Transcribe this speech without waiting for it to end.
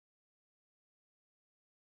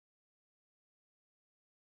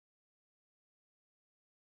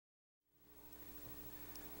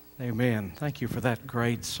Amen. Thank you for that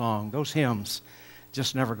great song. Those hymns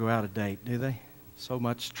just never go out of date, do they? So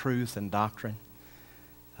much truth and doctrine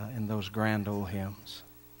in those grand old hymns.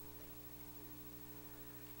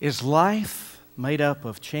 Is life made up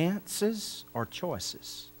of chances or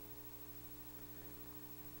choices?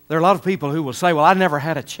 There are a lot of people who will say, well, I never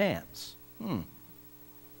had a chance.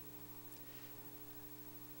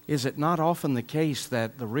 Is it not often the case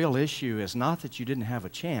that the real issue is not that you didn't have a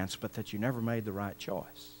chance, but that you never made the right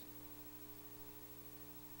choice?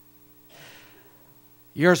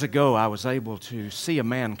 Years ago, I was able to see a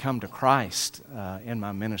man come to Christ in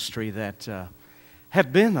my ministry that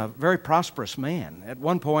had been a very prosperous man. At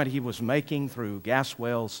one point, he was making through gas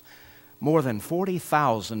wells more than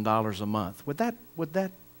 $40,000 a month. Would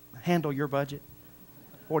that handle your budget?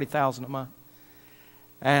 $40,000 a month?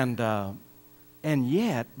 And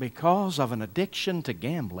yet, because of an addiction to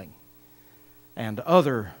gambling and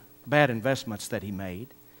other bad investments that he made,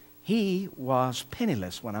 he was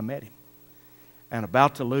penniless when I met him and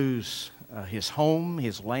about to lose his home,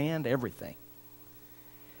 his land, everything.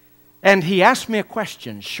 And he asked me a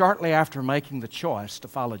question shortly after making the choice to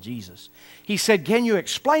follow Jesus. He said, "Can you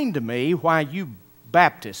explain to me why you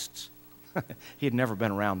Baptists," he had never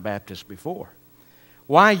been around Baptists before,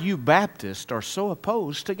 "why you Baptists are so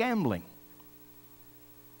opposed to gambling?"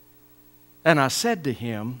 And I said to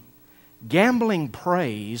him, "Gambling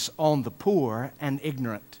preys on the poor and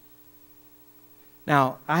ignorant."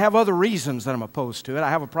 Now, I have other reasons that I'm opposed to it.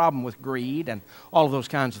 I have a problem with greed and all of those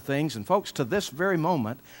kinds of things. And folks, to this very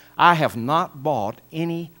moment, I have not bought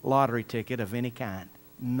any lottery ticket of any kind.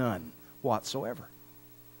 None whatsoever.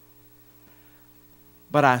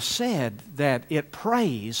 But I said that it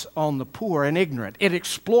preys on the poor and ignorant. It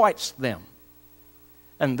exploits them.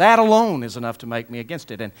 And that alone is enough to make me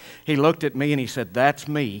against it. And he looked at me and he said, "That's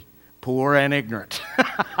me, poor and ignorant."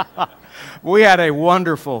 We had a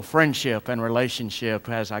wonderful friendship and relationship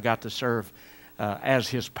as I got to serve as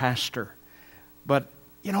his pastor. But,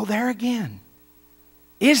 you know, there again,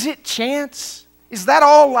 is it chance? Is that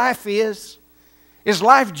all life is? Is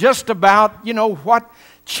life just about, you know, what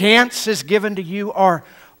chance is given to you?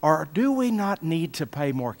 Or do we not need to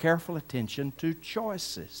pay more careful attention to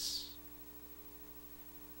choices?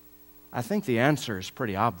 I think the answer is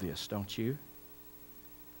pretty obvious, don't you?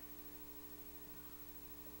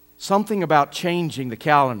 Something about changing the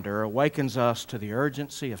calendar awakens us to the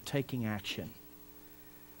urgency of taking action.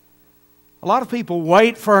 A lot of people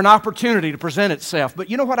wait for an opportunity to present itself,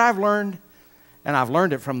 but you know what I've learned? And I've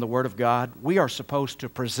learned it from the Word of God. We are supposed to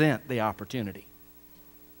present the opportunity.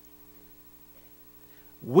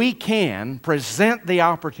 We can present the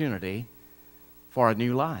opportunity for a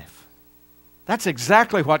new life. That's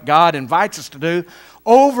exactly what God invites us to do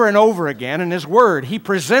over and over again in His Word. He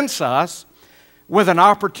presents us with an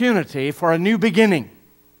opportunity for a new beginning,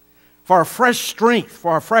 for a fresh strength,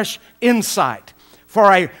 for a fresh insight,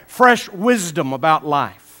 for a fresh wisdom about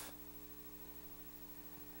life.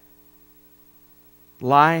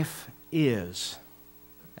 Life is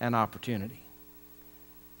an opportunity,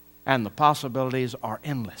 and the possibilities are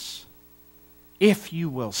endless if you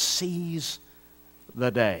will seize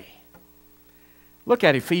the day. Look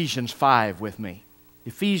at Ephesians 5 with me.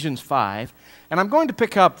 Ephesians 5. And I'm going to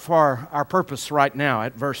pick up for our purpose right now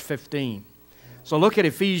at verse 15. So look at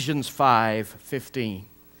Ephesians 5:15.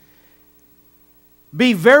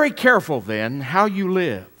 "Be very careful then how you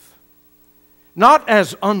live, not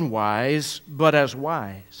as unwise, but as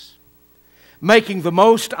wise, making the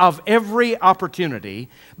most of every opportunity,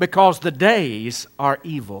 because the days are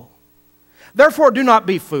evil. Therefore do not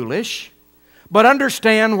be foolish, but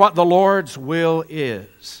understand what the Lord's will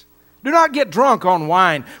is. Do not get drunk on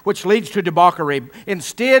wine, which leads to debauchery.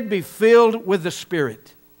 Instead, be filled with the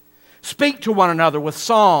Spirit. Speak to one another with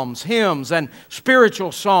psalms, hymns, and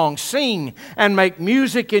spiritual songs. Sing and make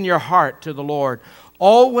music in your heart to the Lord,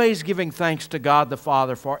 always giving thanks to God the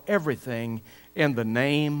Father for everything in the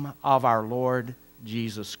name of our Lord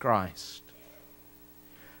Jesus Christ."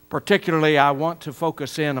 Particularly, I want to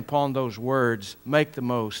focus in upon those words, make the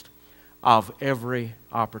most of every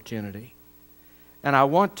opportunity. And I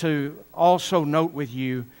want to also note with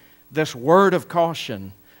you this word of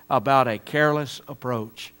caution about a careless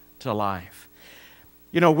approach to life.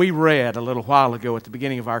 You know, we read a little while ago at the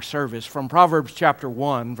beginning of our service from Proverbs chapter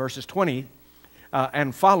 1, verses 20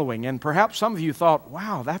 and following. And perhaps some of you thought,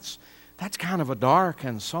 wow, that's kind of a dark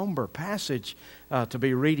and somber passage to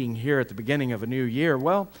be reading here at the beginning of a new year.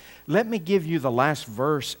 Well, let me give you the last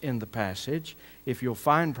verse in the passage. If you'll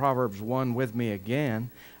find Proverbs 1 with me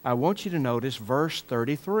again, I want you to notice verse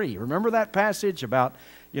 33. Remember that passage about,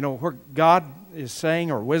 where God is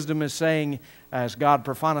saying, or wisdom is saying, as God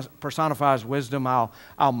personifies wisdom, I'll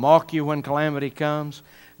mock you when calamity comes.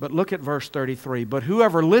 But look at verse 33. But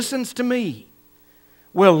whoever listens to me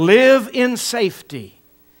will live in safety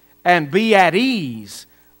and be at ease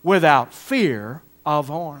without fear of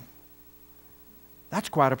harm. That's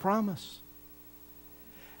quite a promise.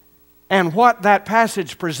 And what that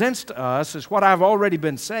passage presents to us is what I've already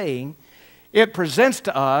been saying. It presents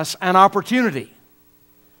to us an opportunity,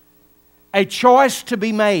 a choice to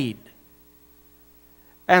be made.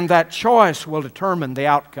 And that choice will determine the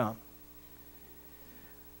outcome.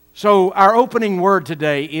 So our opening word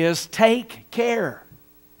today is take care.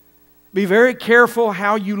 Be very careful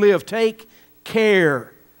how you live. Take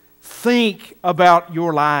care. Think about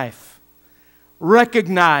your life.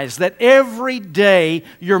 Recognize that every day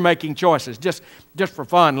you're making choices. Just for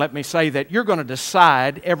fun, let me say that you're going to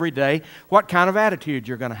decide every day what kind of attitude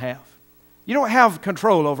you're going to have. You don't have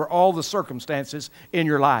control over all the circumstances in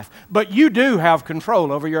your life, but you do have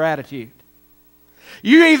control over your attitude.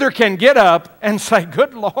 You either can get up and say,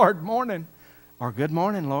 "Good Lord, morning," or "Good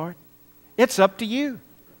morning, Lord." It's up to you.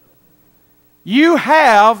 You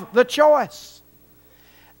have the choice.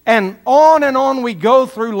 And on we go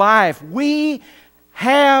through life. We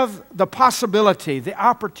have the possibility, the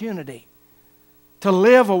opportunity to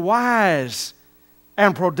live a wise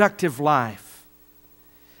and productive life.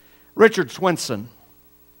 Richard Swenson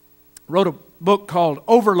wrote a book called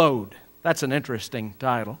Overload. That's an interesting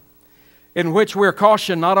title, in which we're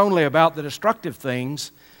cautioned not only about the destructive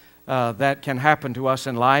things that can happen to us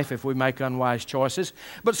in life if we make unwise choices,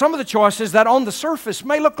 but some of the choices that on the surface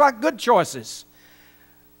may look like good choices,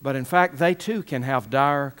 but in fact they too can have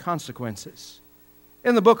dire consequences.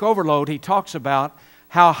 In the book Overload, he talks about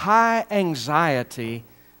how high anxiety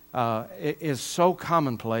is so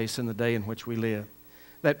commonplace in the day in which we live.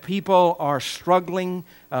 That people are struggling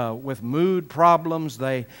with mood problems,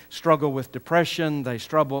 they struggle with depression, they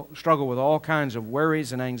struggle with all kinds of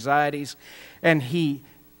worries and anxieties. And he,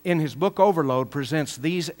 in his book Overload, presents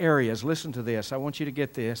these areas. Listen to this, I want you to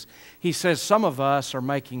get this. He says some of us are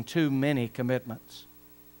making too many commitments.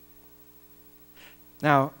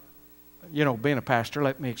 Now, being a pastor,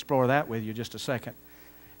 let me explore that with you just a second.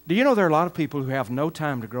 Do you know there are a lot of people who have no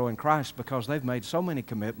time to grow in Christ because they've made so many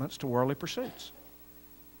commitments to worldly pursuits?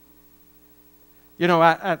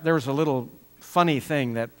 There was a little funny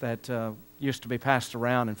thing that used to be passed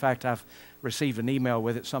around. In fact, I've received an email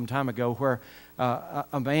with it some time ago where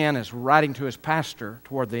a man is writing to his pastor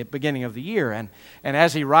toward the beginning of the year. And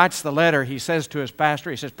as he writes the letter, he says to his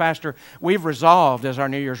pastor, "Pastor, we've resolved as our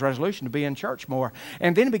New Year's resolution to be in church more."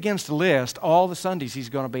 And then he begins to list all the Sundays he's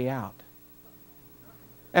going to be out.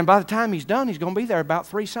 And by the time he's done, he's going to be there about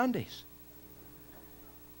 3 Sundays.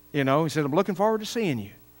 He said, "I'm looking forward to seeing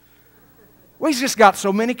you." Well, he's just got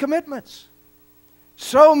so many commitments.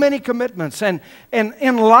 So many commitments. And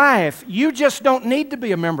in life, you just don't need to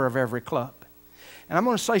be a member of every club. And I'm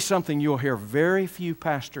going to say something you'll hear very few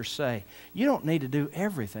pastors say. You don't need to do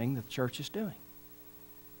everything that the church is doing.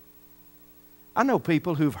 I know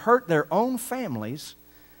people who've hurt their own families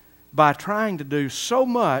by trying to do so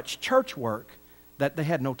much church work that they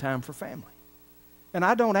had no time for family. And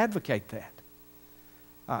I don't advocate that.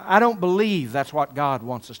 I don't believe that's what God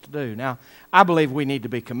wants us to do. Now, I believe we need to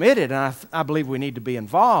be committed, and I believe we need to be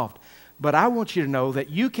involved. But I want you to know that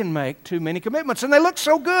you can make too many commitments, and they look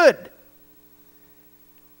so good.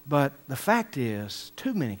 But the fact is,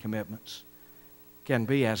 too many commitments can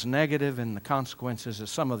be as negative in the consequences as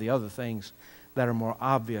some of the other things that are more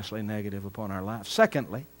obviously negative upon our lives.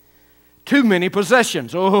 Secondly, too many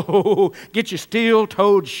possessions. Oh, get your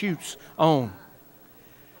steel-toed shoes on.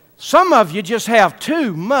 Some of you just have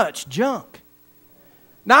too much junk.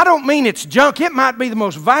 Now, I don't mean it's junk. It might be the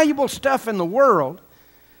most valuable stuff in the world,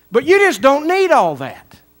 but you just don't need all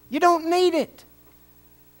that. You don't need it.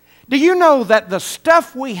 Do you know that the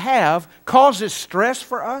stuff we have causes stress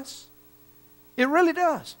for us? It really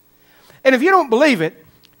does. And if you don't believe it,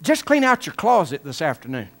 just clean out your closet this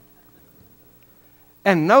afternoon.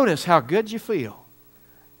 And notice how good you feel,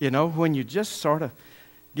 when you just sort of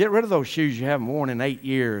get rid of those shoes you haven't worn in 8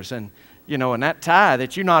 years and that tie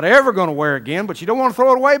that you're not ever going to wear again, but you don't want to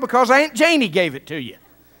throw it away because Aunt Janie gave it to you.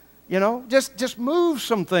 Just move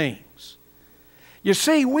some things. You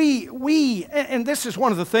see, we and this is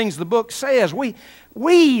one of the things the book says, we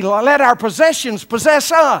let our possessions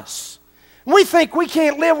possess us. We think we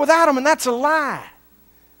can't live without them, and that's a lie.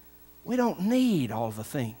 We don't need all the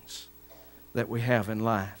things that we have in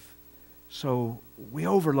life. So we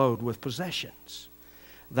overload with possessions.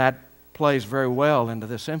 That plays very well into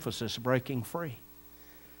this emphasis, breaking free.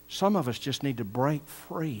 Some of us just need to break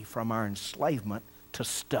free from our enslavement to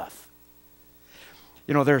stuff.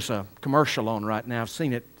 You know, there's a commercial on right now. I've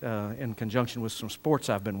seen it in conjunction with some sports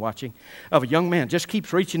I've been watching, of a young man just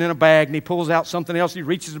keeps reaching in a bag and he pulls out something else. He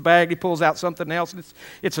reaches a bag, he pulls out something else. And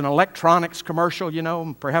it's an electronics commercial, you know,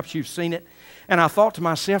 and perhaps you've seen it. And I thought to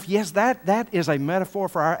myself, yes, that is a metaphor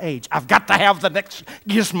for our age. I've got to have the next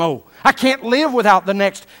gizmo. I can't live without the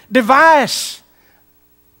next device.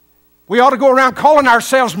 We ought to go around calling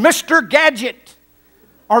ourselves Mr. Gadget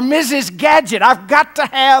or Mrs. Gadget. I've got to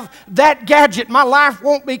have that gadget. My life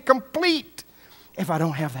won't be complete if I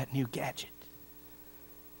don't have that new gadget.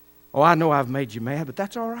 Oh, I know I've made you mad, but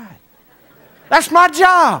that's all right. That's my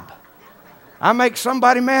job. I make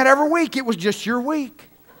somebody mad every week. It was just your week.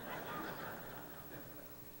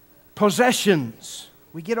 Possessions.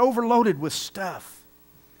 We get overloaded with stuff.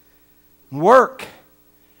 Work.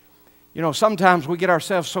 You know, sometimes we get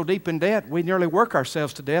ourselves so deep in debt, we nearly work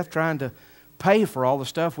ourselves to death trying to pay for all the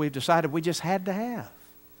stuff we've decided we just had to have.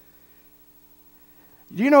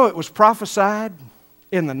 Do you know it was prophesied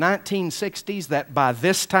in the 1960s that by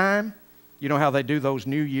this time, you know how they do those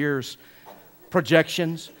New Year's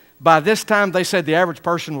projections? By this time, they said the average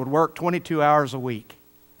person would work 22 hours a week.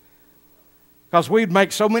 Because we'd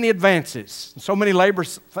make so many advances, so many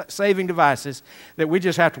labor-saving devices, that we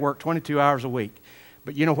just have to work 22 hours a week.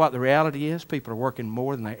 But you know what the reality is? People are working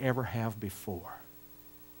more than they ever have before.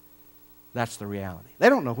 That's the reality. They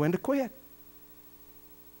don't know when to quit.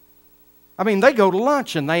 I mean, they go to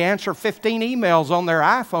lunch and they answer 15 emails on their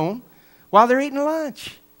iPhone while they're eating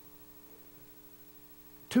lunch.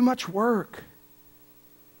 Too much work.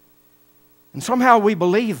 And somehow we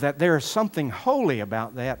believe that there is something holy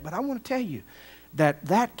about that, but I want to tell you that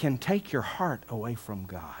that can take your heart away from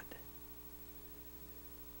God.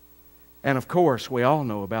 And of course, we all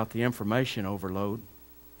know about the information overload.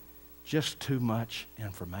 Just too much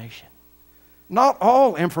information. Not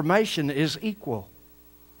all information is equal.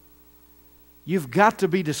 You've got to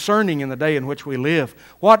be discerning in the day in which we live.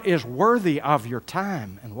 What is worthy of your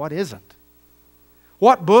time and what isn't?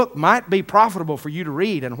 What book might be profitable for you to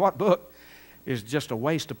read and what book is just a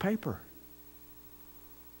waste of paper?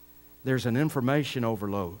 There's an information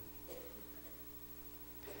overload.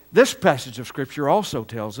 This passage of Scripture also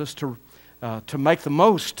tells us to make the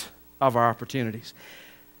most of our opportunities.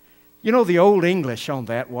 You know, the old English on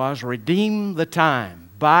that was redeem the time,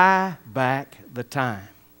 buy back the time.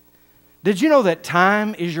 Did you know that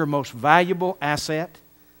time is your most valuable asset?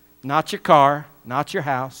 Not your car, not your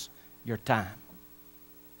house, your time.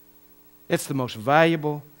 It's the most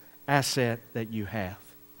valuable asset that you have.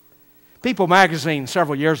 People magazine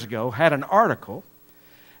several years ago had an article,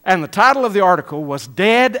 and the title of the article was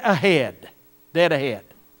Dead Ahead. Dead Ahead.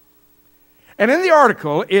 And in the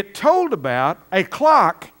article, it told about a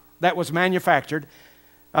clock that was manufactured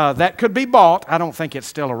that could be bought. I don't think it's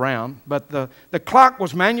still around, but the clock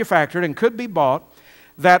was manufactured and could be bought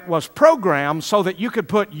that was programmed so that you could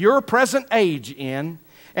put your present age in,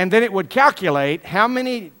 and then it would calculate how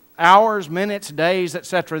many hours, minutes, days,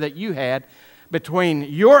 etc. that you had between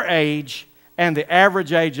your age and the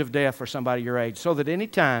average age of death for somebody your age, so that any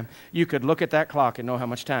time you could look at that clock and know how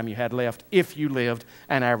much time you had left if you lived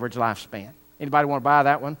an average lifespan. Anybody want to buy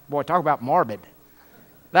that one? Boy, talk about morbid.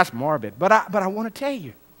 That's morbid. But I want to tell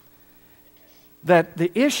you that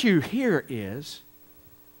the issue here is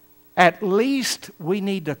at least we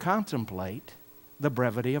need to contemplate the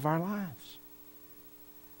brevity of our lives.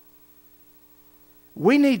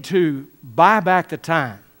 We need to buy back the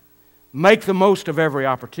time, make the most of every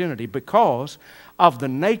opportunity because of the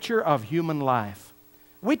nature of human life.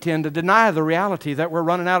 We tend to deny the reality that we're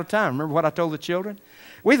running out of time. Remember what I told the children?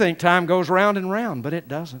 We think time goes round and round, but it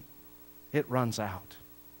doesn't. It runs out.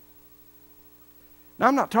 Now,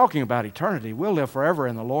 I'm not talking about eternity. We'll live forever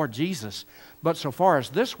in the Lord Jesus. But so far as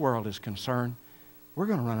this world is concerned, we're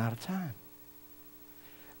going to run out of time.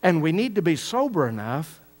 And we need to be sober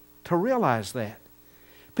enough to realize that.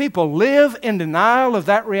 People live in denial of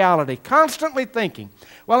that reality, constantly thinking,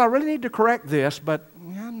 well, I really need to correct this, but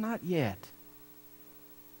not yet.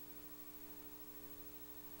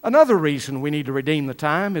 Another reason we need to redeem the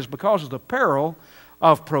time is because of the peril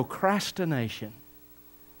of procrastination.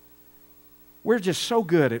 We're just so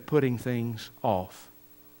good at putting things off.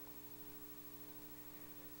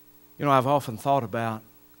 You know, I've often thought about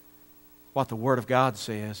what the Word of God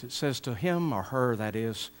says. It says, to him or her, that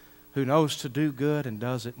is, who knows to do good and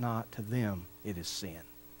does it not, to them it is sin.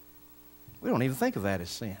 We don't even think of that as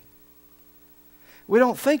sin. We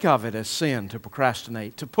don't think of it as sin to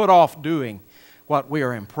procrastinate, to put off doing what we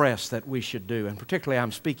are impressed that we should do. And particularly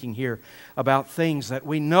I'm speaking here about things that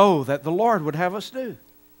we know that the Lord would have us do.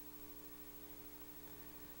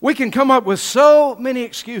 We can come up with so many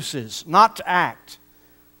excuses not to act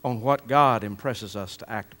on what God impresses us to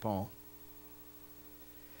act upon.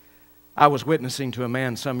 I was witnessing to a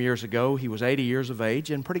man some years ago. He was 80 years of age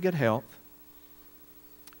in pretty good health.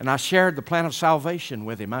 And I shared the plan of salvation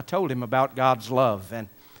with him. I told him about God's love. And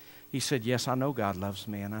he said, yes, I know God loves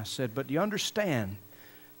me. And I said, but do you understand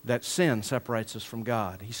that sin separates us from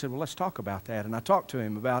God? He said, well, let's talk about that. And I talked to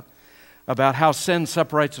him about how sin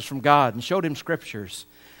separates us from God and showed him scriptures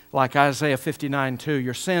like Isaiah 59:2.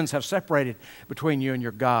 Your sins have separated between you and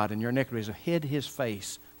your God, and your iniquities have hid His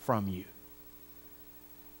face from you.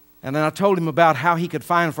 And then I told him about how he could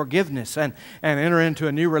find forgiveness and enter into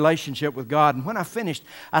a new relationship with God. And when I finished,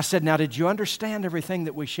 I said, now, did you understand everything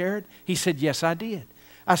that we shared? He said, yes, I did.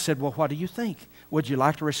 I said, well, what do you think? Would you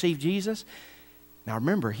like to receive Jesus? Now,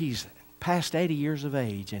 remember, he's past 80 years of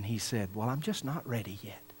age, and he said, well, I'm just not ready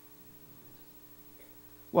yet.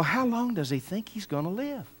 Well, how long does he think he's going to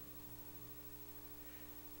live?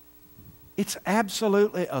 It's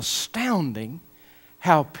absolutely astounding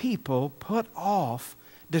how people put off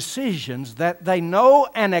decisions that they know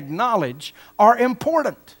and acknowledge are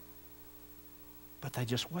important. But they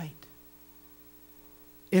just wait.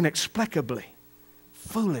 Inexplicably,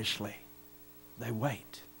 foolishly, they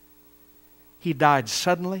wait. He died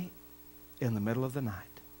suddenly in the middle of the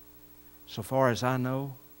night. So far as I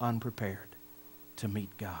know, unprepared to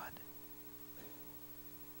meet God.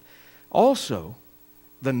 Also,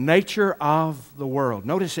 the nature of the world.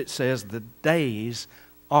 Notice it says the days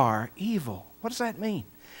are evil. What does that mean?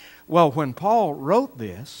 Well, when Paul wrote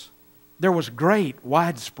this, there was great,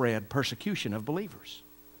 widespread persecution of believers.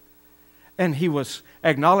 And he was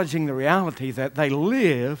acknowledging the reality that they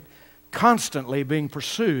lived constantly being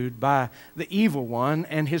pursued by the evil one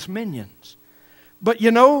and his minions. But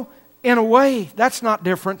you know, in a way, that's not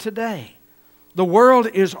different today. The world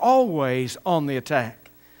is always on the attack.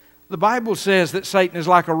 The Bible says that Satan is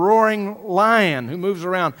like a roaring lion who moves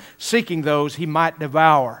around seeking those he might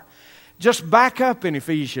devour. Just back up in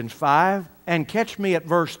Ephesians 5 and catch me at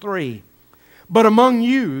verse 3. But among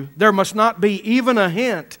you there must not be even a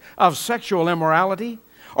hint of sexual immorality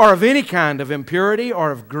or of any kind of impurity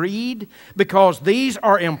or of greed, because these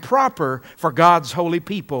are improper for God's holy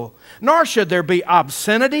people. Nor should there be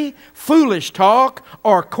obscenity, foolish talk,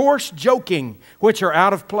 or coarse joking, which are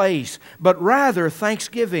out of place, but rather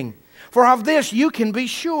thanksgiving. For of this you can be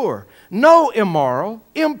sure, no immoral,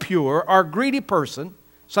 impure, or greedy person,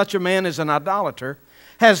 such a man as an idolater,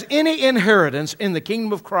 has any inheritance in the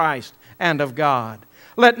kingdom of Christ and of God.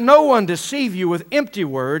 Let no one deceive you with empty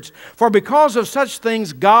words, for because of such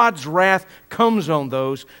things God's wrath comes on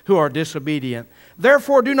those who are disobedient.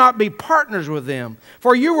 Therefore do not be partners with them,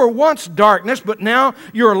 for you were once darkness, but now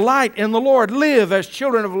you are light in the Lord. Live as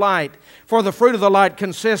children of light, for the fruit of the light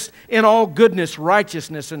consists in all goodness,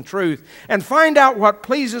 righteousness, and truth. And find out what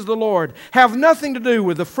pleases the Lord. Have nothing to do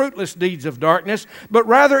with the fruitless deeds of darkness, but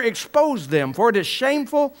rather expose them, for it is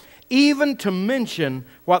shameful even to mention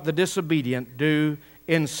what the disobedient do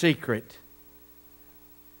in secret.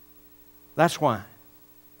 That's why.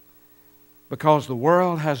 Because the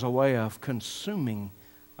world has a way of consuming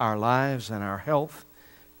our lives and our health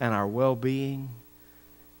and our well-being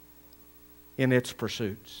in its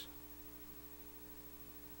pursuits.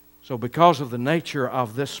 So because of the nature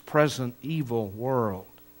of this present evil world,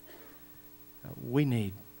 we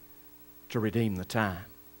need to redeem the time.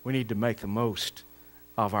 We need to make the most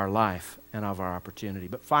of our life and of our opportunity.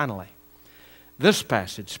 But finally, this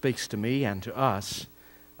passage speaks to me and to us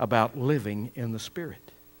about living in the Spirit.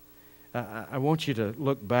 I want you to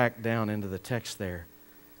look back down into the text there.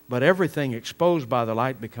 But everything exposed by the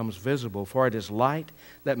light becomes visible, for it is light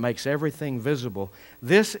that makes everything visible.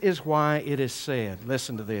 This is why it is said,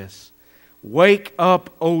 listen to this, wake up,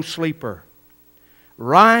 O sleeper,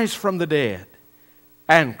 rise from the dead,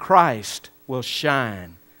 and Christ will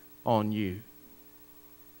shine on you.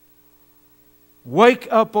 Wake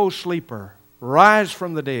up, O sleeper, rise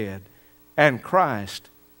from the dead, and Christ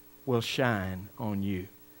will shine on you.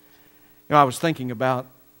 You know, I was thinking about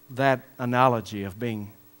that analogy of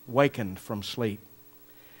being wakened from sleep.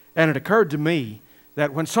 And it occurred to me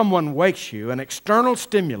that when someone wakes you, an external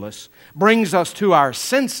stimulus brings us to our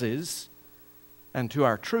senses and to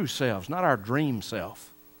our true selves, not our dream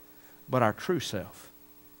self, but our true self.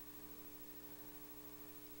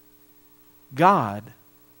 God,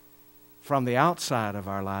 from the outside of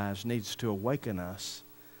our lives, needs to awaken us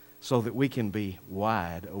so that we can be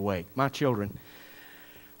wide awake. My children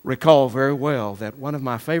recall very well that one of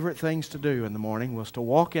my favorite things to do in the morning was to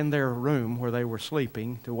walk in their room where they were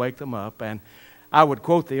sleeping to wake them up, and I would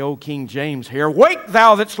quote the old King James here, "Wake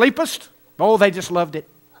thou that sleepest." Oh, they just loved it.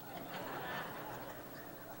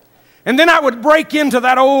 And then I would break into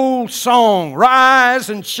that old song, Rise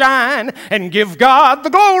and Shine and Give God the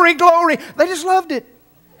Glory, Glory. They just loved it.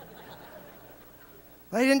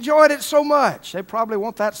 They enjoyed it so much. They probably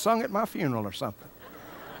want that sung at my funeral or something.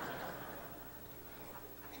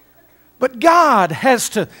 But God has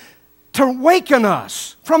to awaken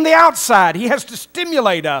us from the outside. He has to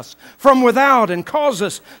stimulate us from without and cause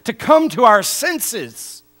us to come to our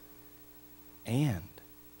senses and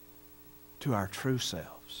to our true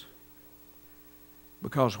selves.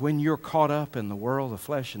 Because when you're caught up in the world, the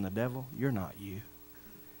flesh, and the devil, you're not you.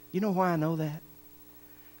 You know why I know that?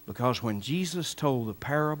 Because when Jesus told the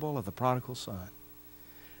parable of the prodigal son,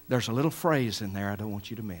 there's a little phrase in there I don't want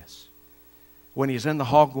you to miss. When he's in the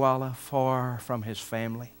hog wallah, far from his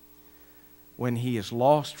family, when he is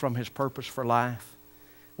lost from his purpose for life,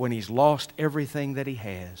 when he's lost everything that he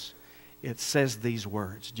has, it says these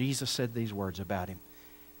words. Jesus said these words about him.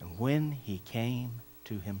 And when he came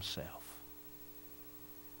to himself.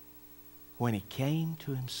 When he came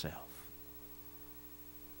to himself.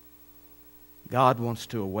 God wants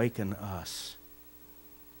to awaken us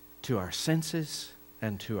to our senses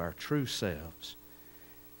and to our true selves,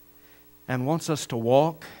 and wants us to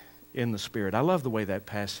walk in the Spirit. I love the way that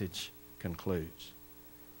passage concludes.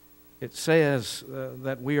 It says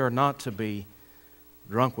that we are not to be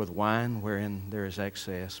drunk with wine wherein there is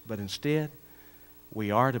excess, but instead we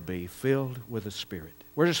are to be filled with the Spirit.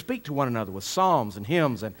 We're to speak to one another with psalms and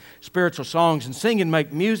hymns and spiritual songs and sing and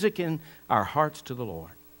make music in our hearts to the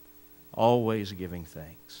Lord, always giving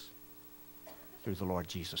thanks through the Lord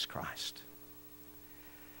Jesus Christ.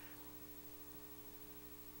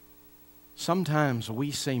 Sometimes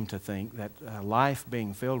we seem to think that life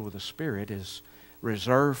being filled with the Spirit is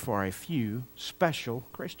reserved for a few special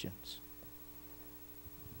Christians.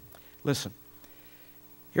 Listen,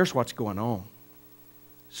 here's what's going on.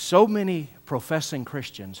 So many professing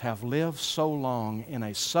Christians have lived so long in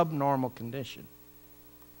a subnormal condition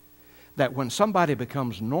that when somebody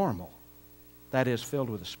becomes normal, that is, filled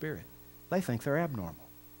with the Spirit, they think they're abnormal.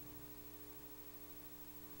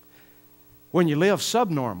 When you live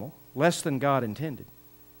subnormal, less than God intended,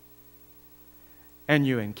 and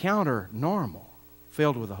you encounter normal,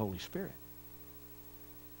 filled with the Holy Spirit,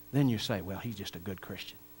 then you say, well, he's just a good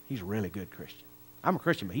Christian. He's a really good Christian. I'm a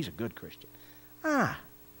Christian, but he's a good Christian.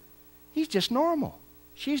 He's just normal.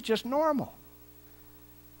 She's just normal.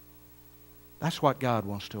 That's what God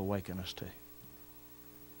wants to awaken us to.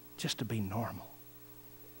 Just to be normal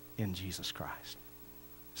in Jesus Christ.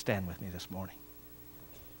 Stand with me this morning.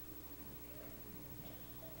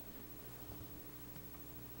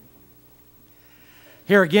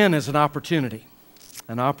 Here again is an opportunity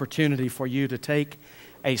for you to take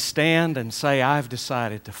a stand and say, I've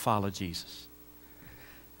decided to follow Jesus.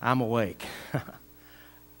 I'm awake.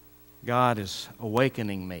 God is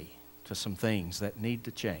awakening me to some things that need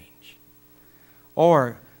to change.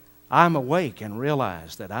 Or I'm awake and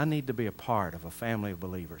realize that I need to be a part of a family of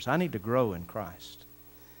believers. I need to grow in Christ.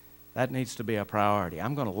 That needs to be a priority.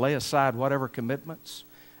 I'm going to lay aside whatever commitments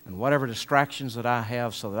and whatever distractions that I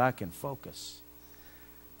have so that I can focus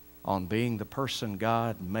on being the person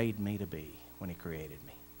God made me to be when He created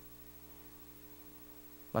me.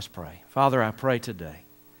 Let's pray. Father, I pray today,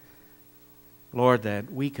 Lord, that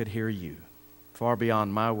we could hear You far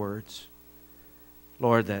beyond my words.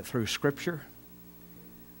 Lord, that through Scripture,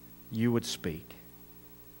 You would speak.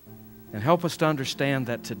 And help us to understand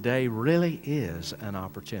that today really is an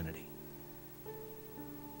opportunity.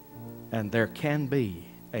 And there can be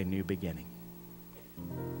a new beginning.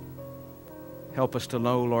 Help us to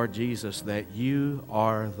know, Lord Jesus, that You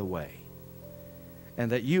are the way.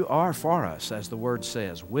 And that You are for us, as the Word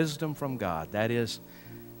says, wisdom from God. That is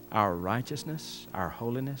our righteousness, our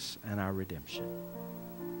holiness, and our redemption.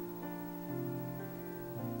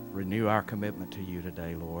 Renew our commitment to You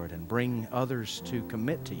today, Lord, and bring others to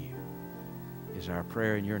commit to You, is our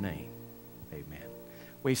prayer in Your name. Amen.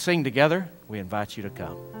 We sing together. We invite you to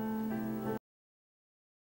come.